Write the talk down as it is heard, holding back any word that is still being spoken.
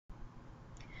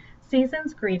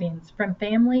Season's greetings from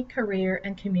family, career,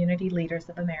 and community leaders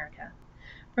of America.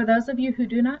 For those of you who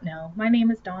do not know, my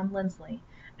name is Dawn Lindsley,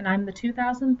 and I'm the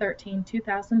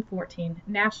 2013-2014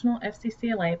 National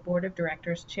FCCLA Board of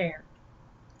Directors Chair.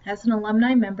 As an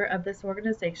alumni member of this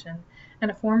organization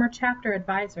and a former chapter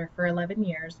advisor for 11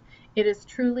 years, it is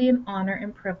truly an honor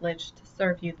and privilege to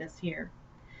serve you this year.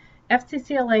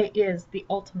 FCCLA is the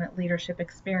ultimate leadership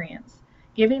experience,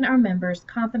 giving our members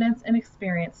confidence and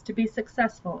experience to be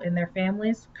successful in their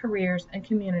families, careers, and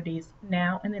communities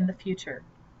now and in the future.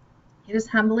 It is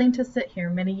humbling to sit here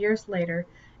many years later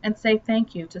and say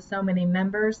thank you to so many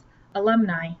members,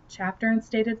 alumni, chapter and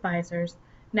state advisors,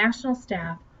 national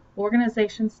staff,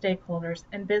 organization stakeholders,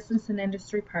 and business and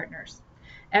industry partners.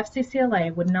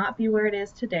 FCCLA would not be where it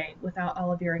is today without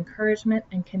all of your encouragement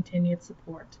and continued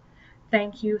support.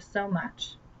 Thank you so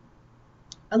much.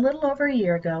 A little over a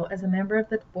year ago, as a member of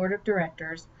the Board of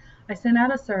Directors, I sent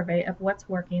out a survey of what's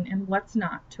working and what's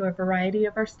not to a variety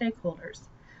of our stakeholders.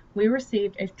 We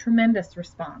received a tremendous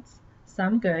response,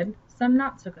 some good, some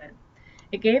not so good.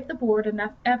 It gave the board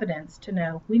enough evidence to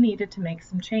know we needed to make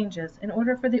some changes in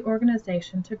order for the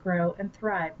organization to grow and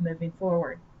thrive moving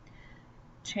forward.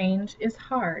 Change is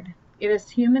hard. It is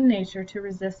human nature to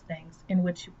resist things in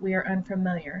which we are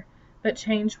unfamiliar, but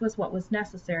change was what was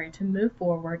necessary to move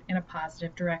forward in a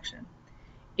positive direction.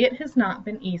 It has not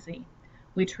been easy.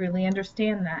 We truly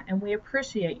understand that, and we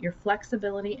appreciate your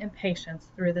flexibility and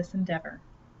patience through this endeavor.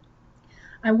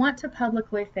 I want to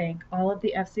publicly thank all of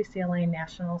the FCCLA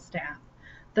national staff,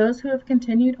 those who have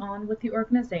continued on with the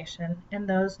organization, and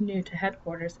those new to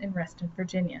headquarters in Reston,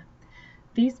 Virginia.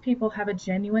 These people have a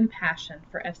genuine passion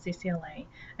for FCCLA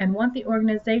and want the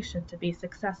organization to be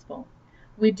successful.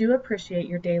 We do appreciate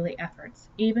your daily efforts,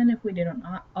 even if we do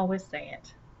not always say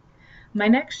it. My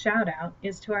next shout out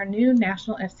is to our new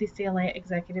National FCCLA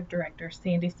Executive Director,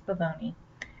 Sandy Spavoni,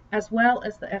 as well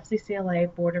as the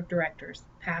FCCLA Board of Directors,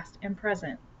 past and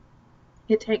present.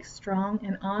 It takes strong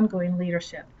and ongoing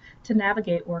leadership to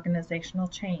navigate organizational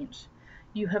change.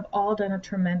 You have all done a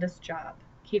tremendous job.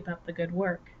 Keep up the good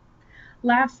work.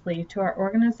 Lastly, to our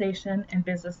organization and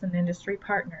business and industry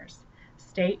partners,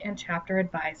 state and chapter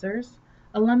advisors,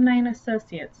 alumni and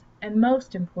associates, and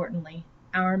most importantly,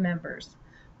 our members.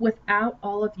 Without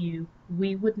all of you,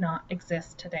 we would not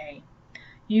exist today.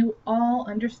 You all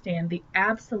understand the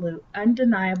absolute,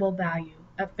 undeniable value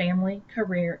of family,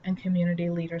 career, and community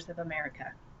leaders of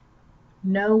America.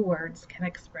 No words can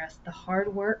express the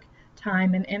hard work,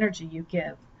 time, and energy you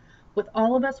give. With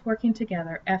all of us working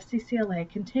together, FCCLA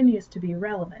continues to be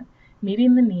relevant,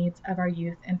 meeting the needs of our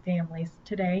youth and families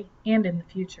today and in the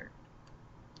future.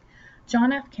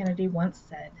 John F. Kennedy once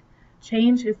said,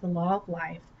 "Change is the law of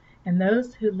life, and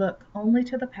those who look only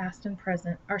to the past and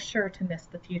present are sure to miss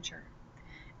the future."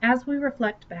 As we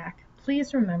reflect back,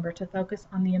 please remember to focus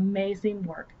on the amazing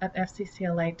work of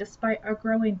FCCLA despite our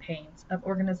growing pains of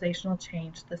organizational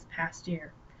change this past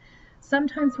year.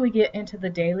 Sometimes we get into the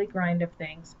daily grind of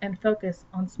things and focus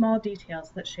on small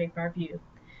details that shape our view.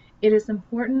 It is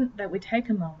important that we take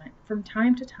a moment from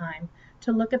time to time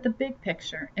to look at the big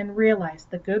picture and realize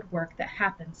the good work that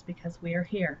happens because we are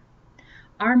here.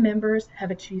 Our members have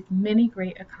achieved many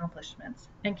great accomplishments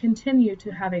and continue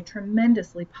to have a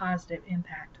tremendously positive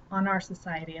impact on our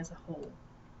society as a whole.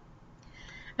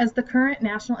 As the current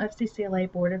National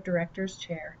FCCLA Board of Directors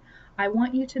Chair, I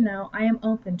want you to know I am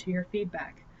open to your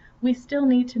feedback. We still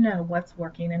need to know what's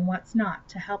working and what's not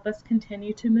to help us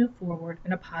continue to move forward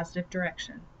in a positive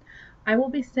direction. I will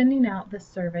be sending out this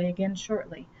survey again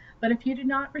shortly, but if you do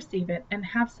not receive it and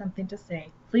have something to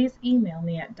say, please email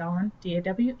me at Dawn,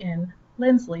 D-A-W-N,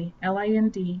 Lindsley,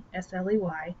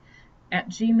 L-I-N-D-S-L-E-Y,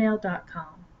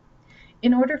 @gmail.com.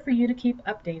 In order for you to keep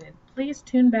updated, please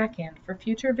tune back in for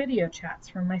future video chats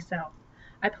from myself.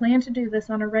 I plan to do this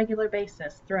on a regular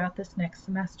basis throughout this next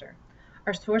semester.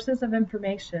 Our sources of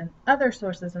information, other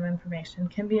sources of information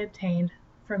can be obtained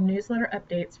from newsletter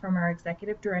updates from our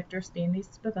Executive Director, Sandy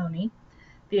Spavoni,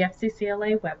 the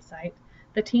FCCLA website,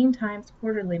 the Teen Times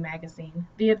Quarterly Magazine,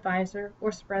 The Advisor,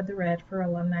 or Spread the Red for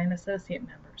alumni and associate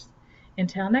members.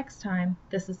 Until next time,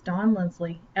 this is Dawn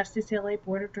Lindsley, FCCLA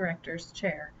Board of Directors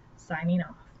Chair, signing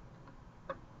off.